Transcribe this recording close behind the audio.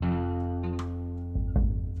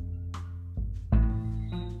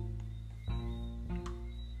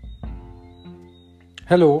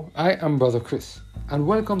Hello, I am Brother Chris, and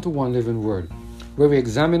welcome to One Living Word, where we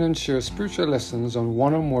examine and share spiritual lessons on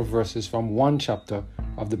one or more verses from one chapter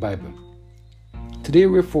of the Bible. Today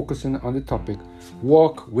we're focusing on the topic,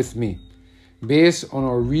 Walk with Me, based on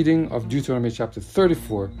our reading of Deuteronomy chapter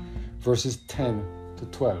 34, verses 10 to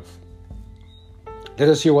 12. Let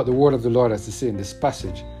us hear what the word of the Lord has to say in this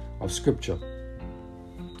passage of Scripture.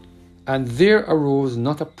 And there arose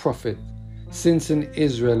not a prophet since in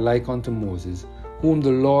Israel like unto Moses, whom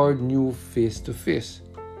the Lord knew face to face,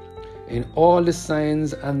 in all the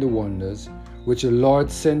signs and the wonders which the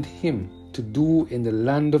Lord sent him to do in the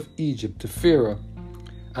land of Egypt to Pharaoh,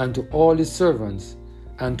 and to all his servants,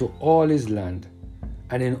 and to all his land,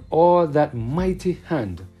 and in all that mighty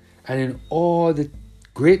hand, and in all the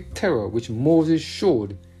great terror which Moses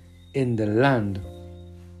showed in the land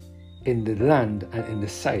and in the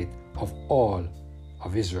sight of all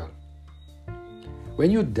of Israel.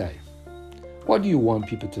 When you die, what do you want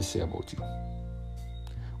people to say about you?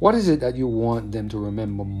 What is it that you want them to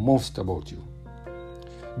remember most about you?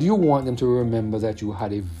 Do you want them to remember that you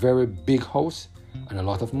had a very big house and a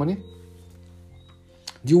lot of money?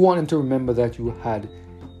 Do you want them to remember that you had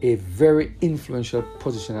a very influential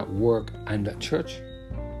position at work and at church?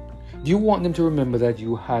 Do you want them to remember that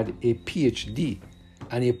you had a PhD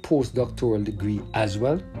and a postdoctoral degree as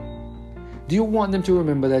well? Do you want them to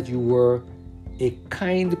remember that you were a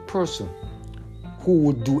kind person who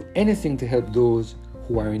would do anything to help those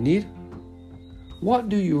who are in need? What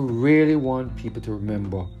do you really want people to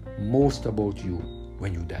remember most about you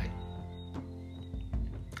when you die?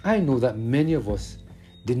 I know that many of us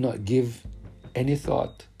did not give any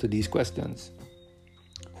thought to these questions.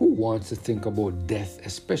 Who wants to think about death,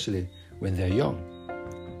 especially when they're young?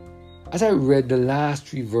 As I read the last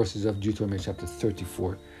 3 verses of Deuteronomy chapter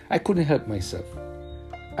 34, I couldn't help myself.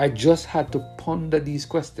 I just had to ponder these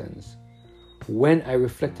questions when I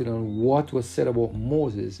reflected on what was said about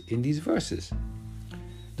Moses in these verses.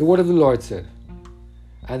 The word of the Lord said,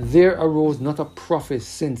 And there arose not a prophet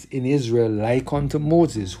since in Israel like unto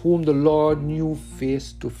Moses, whom the Lord knew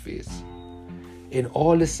face to face, in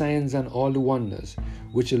all the signs and all the wonders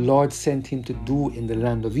which the Lord sent him to do in the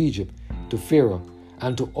land of Egypt, to Pharaoh,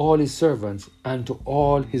 and to all his servants, and to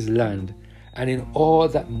all his land, and in all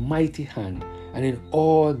that mighty hand, and in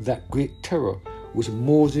all that great terror which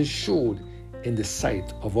Moses showed in the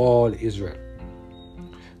sight of all Israel.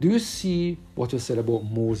 Do you see what was said about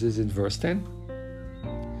Moses in verse 10?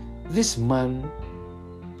 This man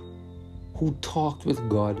who talked with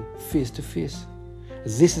God face to face.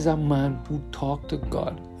 This is a man who talked to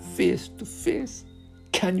God face to face.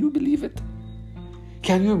 Can you believe it?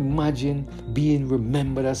 Can you imagine being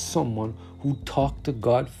remembered as someone who talked to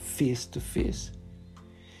God face to face?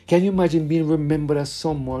 Can you imagine being remembered as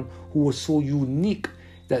someone who was so unique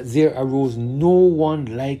that there arose no one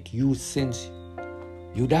like you since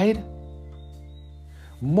you died?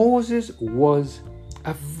 Moses was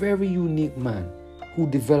a very unique man who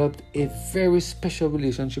developed a very special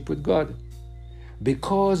relationship with God.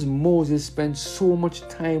 Because Moses spent so much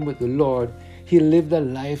time with the Lord, he lived a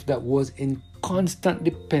life that was in constant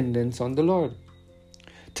dependence on the Lord.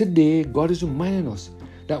 Today, God is reminding us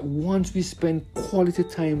that once we spend quality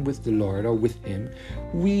time with the Lord or with Him,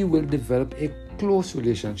 we will develop a close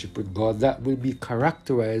relationship with God that will be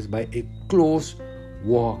characterized by a close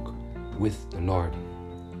walk with the Lord.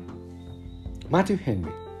 Matthew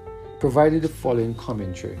Henry provided the following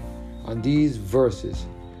commentary on these verses,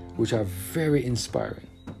 which are very inspiring.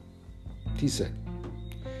 He said,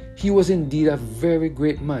 He was indeed a very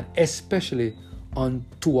great man, especially on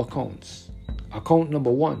 2 accounts. Account number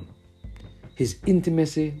 1, his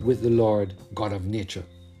intimacy with the Lord, God of nature.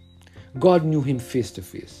 God knew him face to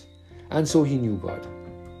face, and so he knew God.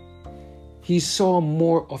 He saw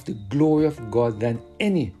more of the glory of God than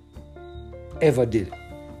any ever did.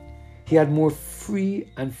 He had more free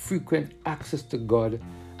and frequent access to God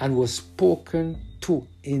and was spoken to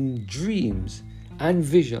in dreams and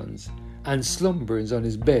visions and slumbers on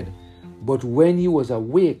his bed, but when he was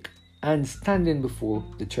awake and standing before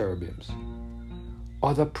the cherubims.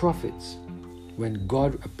 Other prophets, when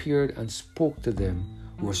God appeared and spoke to them,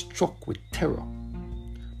 were struck with terror.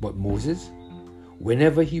 But Moses,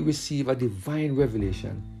 whenever he received a divine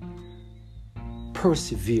revelation,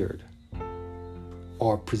 persevered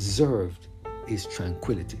or preserved his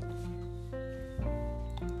tranquility.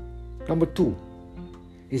 Number 2,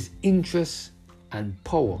 his interest and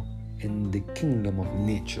power in the kingdom of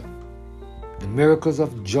nature. The miracles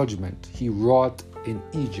of judgment he wrought in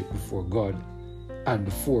Egypt before God and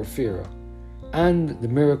before Pharaoh, and the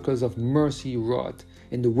miracles of mercy he wrought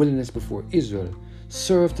in the wilderness before Israel,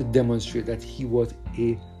 served to demonstrate that he was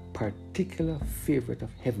a particular favorite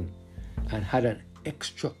of heaven and had an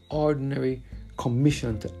extraordinary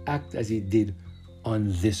commission to act as he did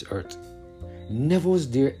on this earth. Never was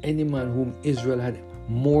there any man whom Israel had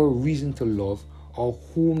more reason to love or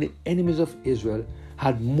whom the enemies of Israel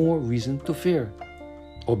had more reason to fear.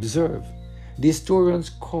 Observe, the historians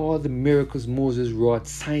call the miracles Moses wrought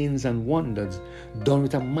signs and wonders done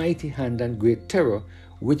with a mighty hand and great terror,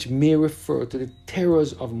 which may refer to the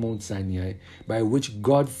terrors of Mount Sinai, by which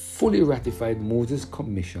God fully ratified Moses'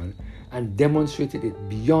 commission and demonstrated it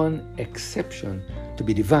beyond exception to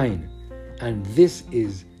be divine. And this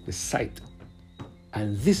is the sight.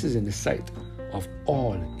 And this is in the sight of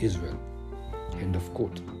all Israel. End of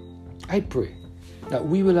quote. I pray that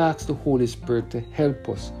we will ask the Holy Spirit to help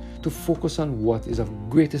us to focus on what is of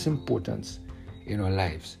greatest importance in our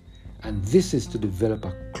lives. And this is to develop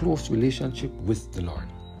a close relationship with the Lord.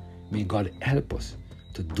 May God help us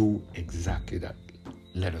to do exactly that.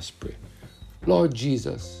 Let us pray. Lord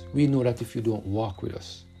Jesus, we know that if you don't walk with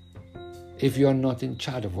us, if you are not in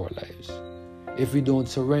charge of our lives, if we don't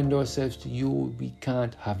surrender ourselves to you, we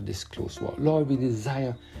can't have this close walk. Lord, we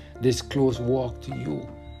desire this close walk to you,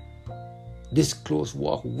 this close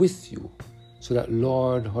walk with you, so that,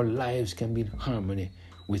 Lord, our lives can be in harmony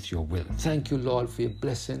with your will. Thank you, Lord, for your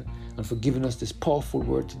blessing and for giving us this powerful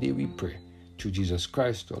word today, we pray. Through Jesus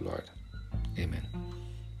Christ, our Lord. Amen.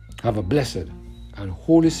 Have a blessed and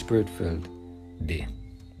Holy Spirit-filled day.